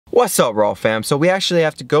What's up, Rawwfam? So we actually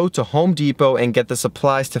have to go to Home Depot and get the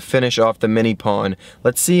supplies to finish off the mini pond.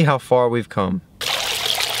 Let's see how far we've come.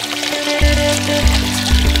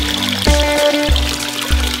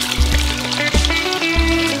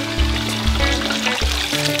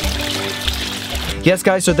 Yes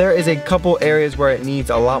guys, so there is a couple areas where it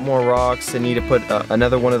needs a lot more rocks. They need to put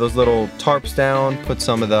another one of those little tarps down, put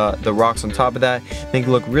some of the rocks on top of that, make it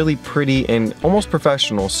look really pretty and almost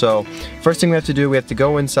professional. So first thing we have to do, we have to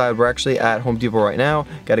go inside. We're actually at Home Depot right now.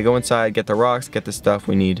 Got to go inside, get the rocks, get the stuff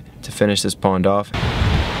we need to finish this pond off.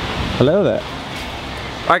 Hello there.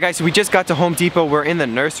 Alright guys, so we just got to Home Depot. We're in the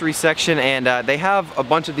nursery section and they have a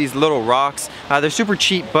bunch of these little rocks. They're super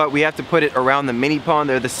cheap, but we have to put it around the mini pond.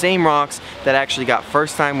 They're the same rocks that I actually got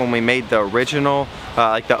first time when we made the original,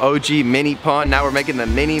 like the OG mini pond. Now we're making the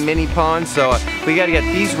mini pond, so we gotta get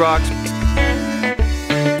these rocks.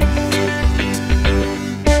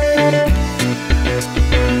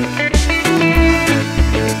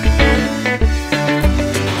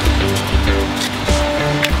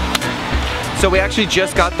 So we actually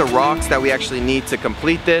just got the rocks that we actually need to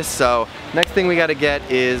complete this. So next thing we gotta get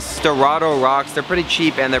is Dorado rocks. They're pretty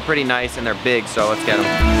cheap and they're pretty nice and they're big, so let's get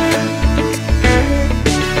them.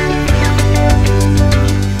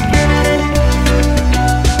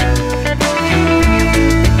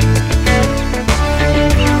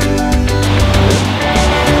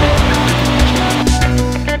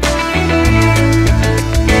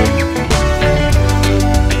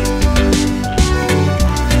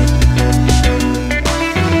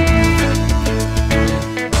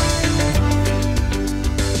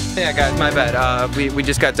 Yeah guys, my bad. We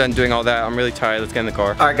just got done doing all that. I'm really tired. Let's get in the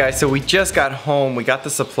car. Alright guys, so we just got home. We got the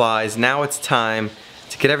supplies. Now it's time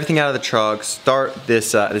to get everything out of the truck, start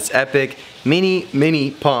this this epic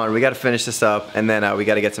mini pond. We gotta finish this up and then we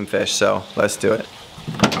gotta get some fish, so let's do it.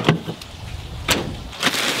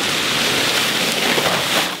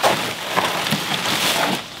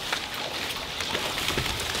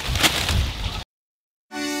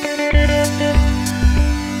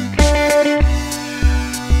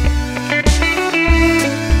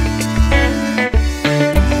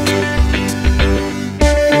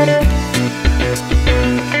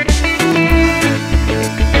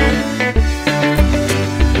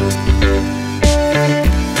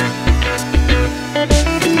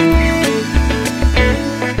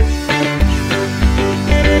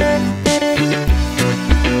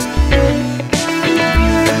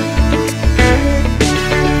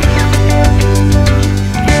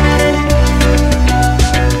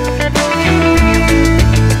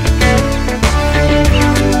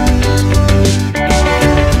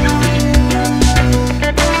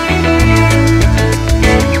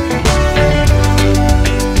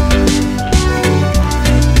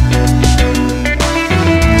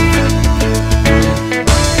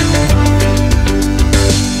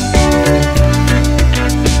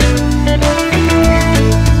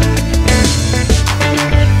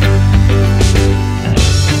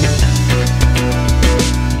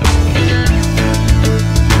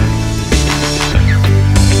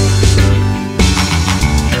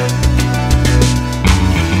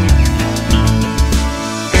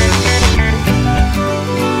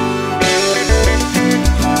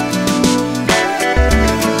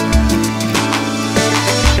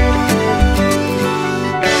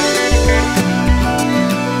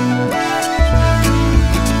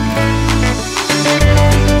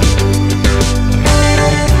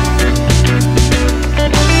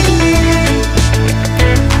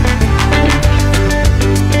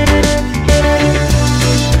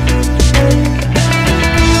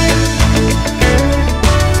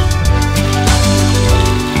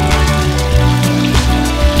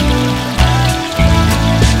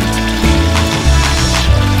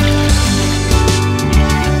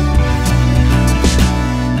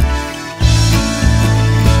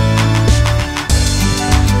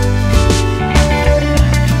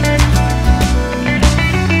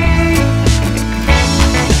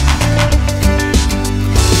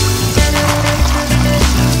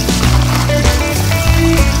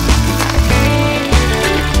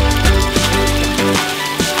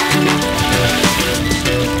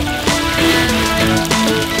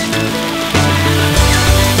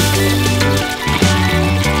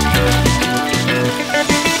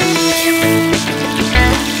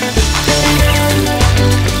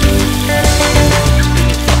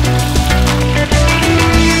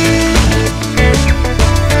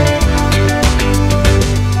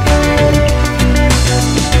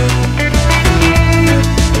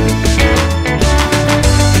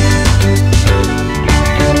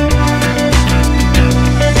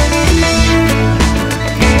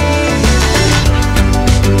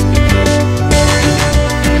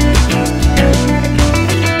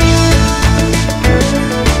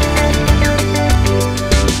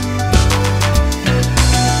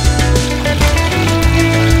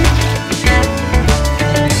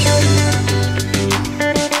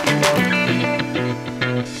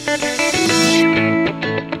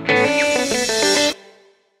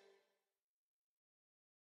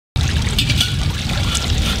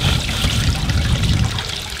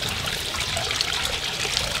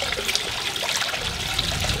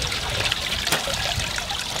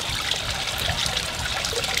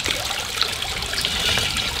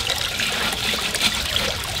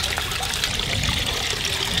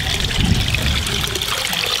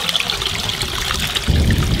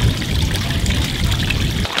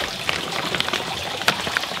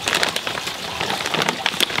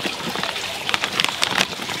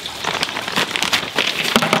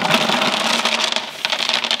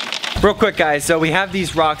 Real quick guys, so we have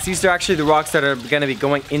these rocks. These are actually the rocks that are gonna be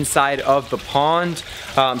going inside of the pond.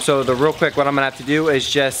 So real quick, what I'm gonna have to do is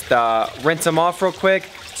just rinse them off real quick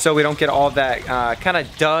so we don't get all that kind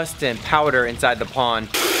of dust and powder inside the pond.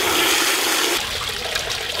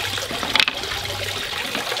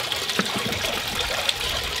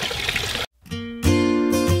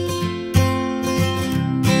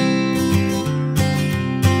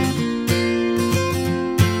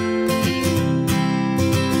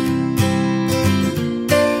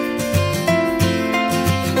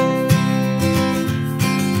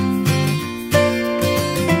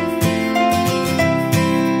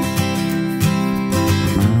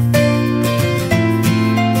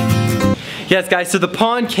 Yes guys, so the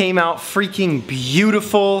pond came out freaking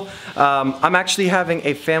beautiful. I'm actually having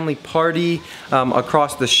a family party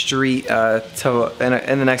across the street in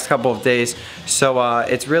the next couple of days. So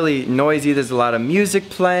it's really noisy, there's a lot of music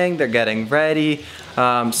playing, they're getting ready.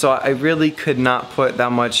 So I really could not put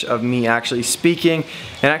that much of me actually speaking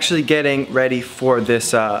and actually getting ready for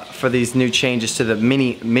this for these new changes to the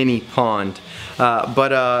mini pond.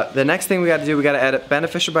 But the next thing we got to do, we got to add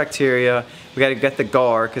beneficial bacteria. We got to get the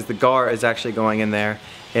gar, because the gar is actually going in there,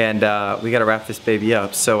 and we got to wrap this baby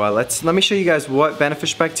up. So let me show you guys what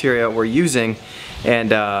beneficial bacteria we're using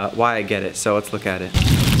and why I get it. So let's look at it.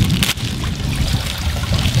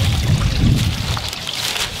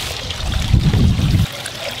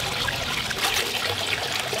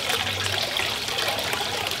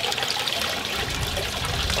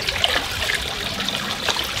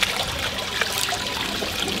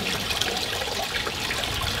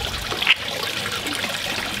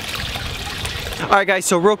 Alright guys,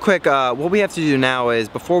 so real quick, what we have to do now is,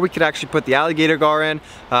 before we could actually put the alligator gar in,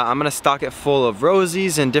 I'm going to stock it full of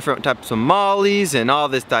rosies and different types of mollies and all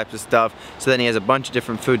this type of stuff, so then he has a bunch of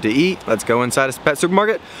different food to eat. Let's go inside his pet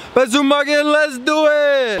supermarket. Pet supermarket, let's do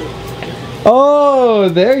it! Oh,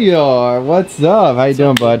 there you are. What's up? How you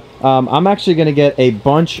doing, bud? I'm actually going to get a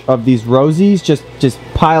bunch of these rosies. Just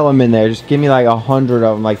pile them in there. Just give me like 100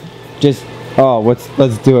 of them. Like, just, oh,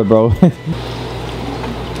 let's do it, bro.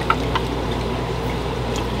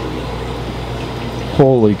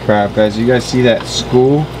 Holy crap, guys. You guys see that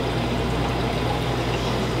school?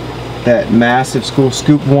 That massive school.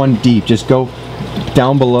 Scoop one deep. Just go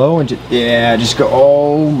down below and just go.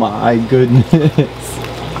 Oh my goodness.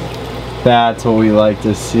 That's what we like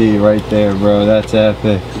to see right there, bro. That's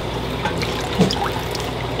epic.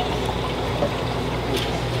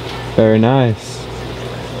 Very nice.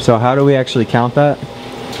 So how do we actually count that?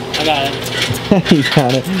 I got it. You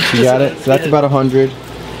got it. You got it. So that's about 100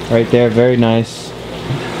 right there. Very nice.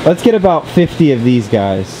 Let's get about 50 of these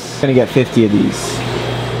guys. I'm gonna get 50 of these.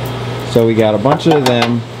 So we got a bunch of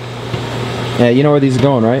them. Yeah, you know where these are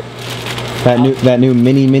going, right? That new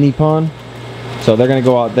mini pond. So they're gonna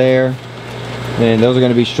go out there, and those are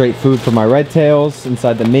gonna be straight food for my red tails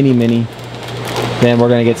inside the mini. Then we're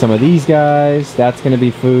gonna get some of these guys. That's gonna be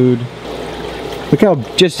food. Look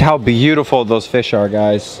how beautiful those fish are,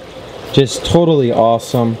 guys. Just totally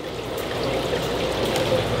awesome.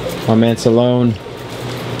 My man Salone.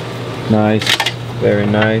 Nice, very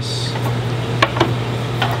nice.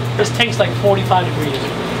 This takes like 45 degrees.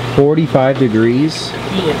 45 degrees?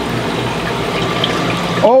 Yeah.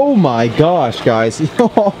 Oh my gosh, guys.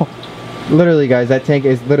 Literally, guys, that tank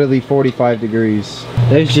is literally 45 degrees.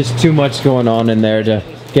 There's just too much going on in there to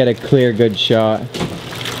get a clear, good shot.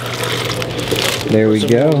 There we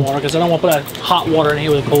go. Because I don't want to put hot water in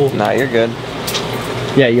here with cold. Nah, you're good.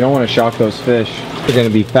 Yeah, you don't want to shock those fish. They're going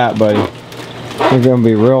to be fat, buddy. They're gonna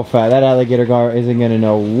be real fat. That alligator gar isn't gonna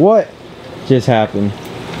know what just happened.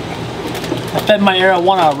 I fed my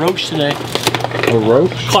Rawwfam a roach today. A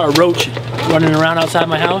roach? Caught a roach running around outside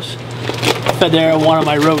my house. I fed the Rawwfam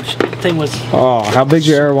my roach. The thing was. Oh, how big's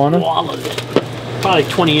your Rawwfam? Swallowed it. Probably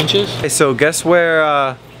 20 inches. Okay, so guess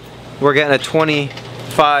where we're getting a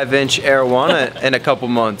 25-inch Rawwfam in a couple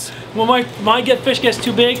months. When my fish gets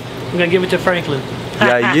too big, I'm gonna give it to Franklin.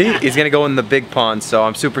 Yeah, he's gonna go in the big pond, so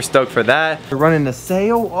I'm super stoked for that. We're running a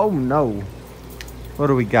sale. Oh no. What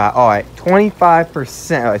do we got? All right,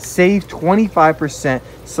 25%. Save 25%.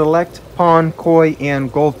 Select pond, koi,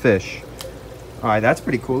 and goldfish. All right, that's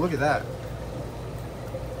pretty cool. Look at that.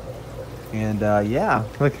 And yeah,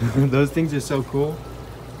 look, those things are so cool.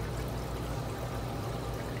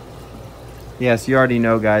 Yes, you already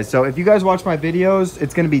know, guys. So if you guys watch my videos,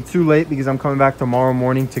 it's gonna be too late because I'm coming back tomorrow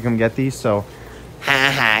morning to come get these. So,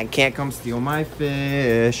 haha, can't come steal my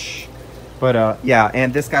fish. But yeah,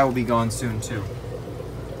 and this guy will be gone soon too.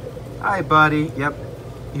 Hi, buddy. Yep,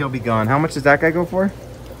 he'll be gone. How much does that guy go for?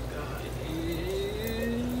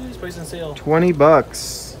 It's priced on sale. 20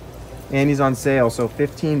 bucks. and he's on sale, so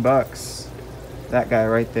 15 bucks. That guy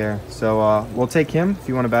right there. So we'll take him if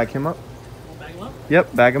you want to bag him up. Bag him up?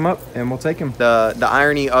 Yep, bag him up and we'll take him. The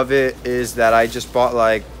irony of it is that I just bought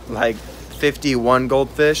like 51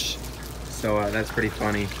 goldfish. So that's pretty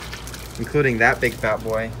funny. Including that big fat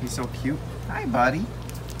boy. He's so cute. Hi, buddy.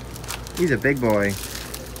 He's a big boy.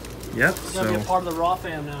 Yep. He's gonna be a part of the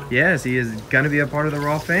Rawwfam now. Yes, he is gonna be a part of the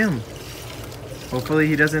Rawwfam. Hopefully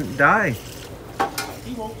he doesn't die.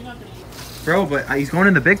 He won't. You're not gonna eat. Bro, but he's going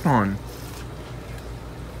in the big pond.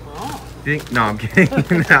 Oh. No, I'm kidding.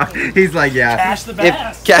 No, he's like, yeah. Cash the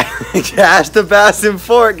bass. Cash the bass in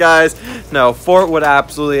Fort, guys. No, Fort would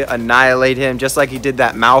absolutely annihilate him, just like he did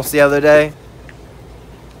that mouse the other day.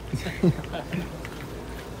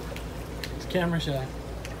 It's camera shy.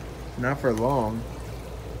 Not for long.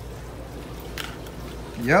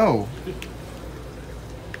 Yo.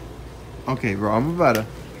 Okay, bro, I'm about to...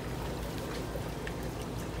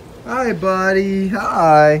 Hi, buddy.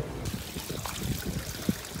 Hi.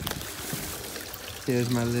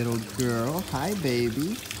 There's my little girl. Hi,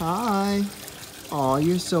 baby. Hi. Aw,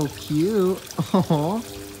 you're so cute. Aw.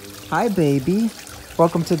 Hi, baby.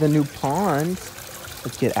 Welcome to the new pond.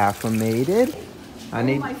 Let's get acclimated. I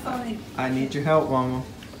need your help, Mama.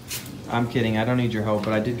 I'm kidding. I don't need your help,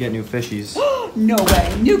 but I did get new fishies. No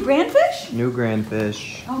way. New grandfish? New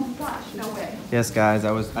grandfish. Oh my gosh, no way. Yes, guys.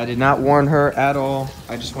 I did not warn her at all.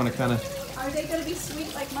 I just want to kind of... Are they going to be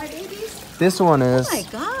sweet like my babies? This one is... Oh my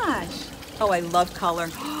gosh. Oh, I love color.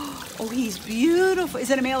 Oh, he's beautiful. Is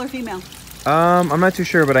it a male or female? I'm not too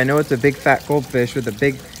sure, but I know it's a big fat goldfish with a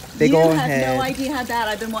big old head. You have no idea how that.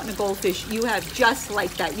 I've been wanting a goldfish. You have just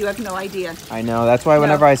like that. You have no idea. I know. That's why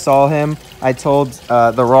whenever I saw him, I told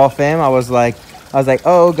the Rawwfam, I was like,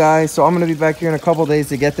 oh, guys, so I'm going to be back here in a couple days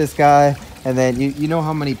to get this guy. And then you know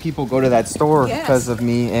how many people go to that store because of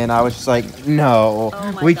me, and I was just like, no,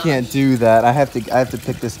 we can't do that. I have to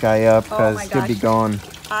pick this guy up because he'll be gone.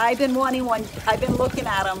 I've been wanting one. I've been looking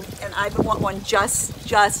at them, and I've been wanting one just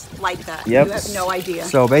like that. Yep. You have no idea.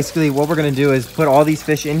 So basically, what we're gonna do is put all these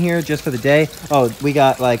fish in here just for the day. Oh, we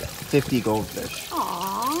got like 50 goldfish.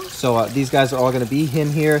 Aww. So these guys are all gonna be in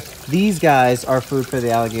here. These guys are food for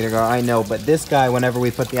the alligator gar, I know, but this guy, whenever we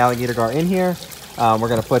put the alligator gar in here, we're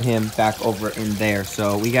gonna put him back over in there.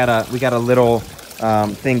 So we got a little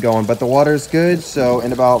thing going, but the water's good. So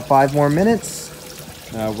in about 5 more minutes,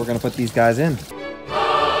 we're gonna put these guys in.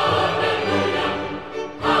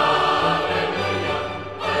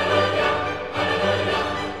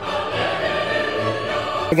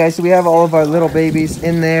 Hey guys, so we have all of our little babies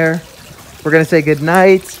in there. We're gonna say good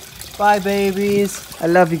night. Bye, babies. I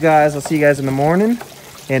love you guys. I'll see you guys in the morning.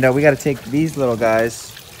 And we gotta take these little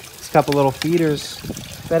guys, these couple little feeders.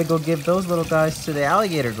 Gotta go give those little guys to the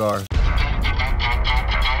alligator gar.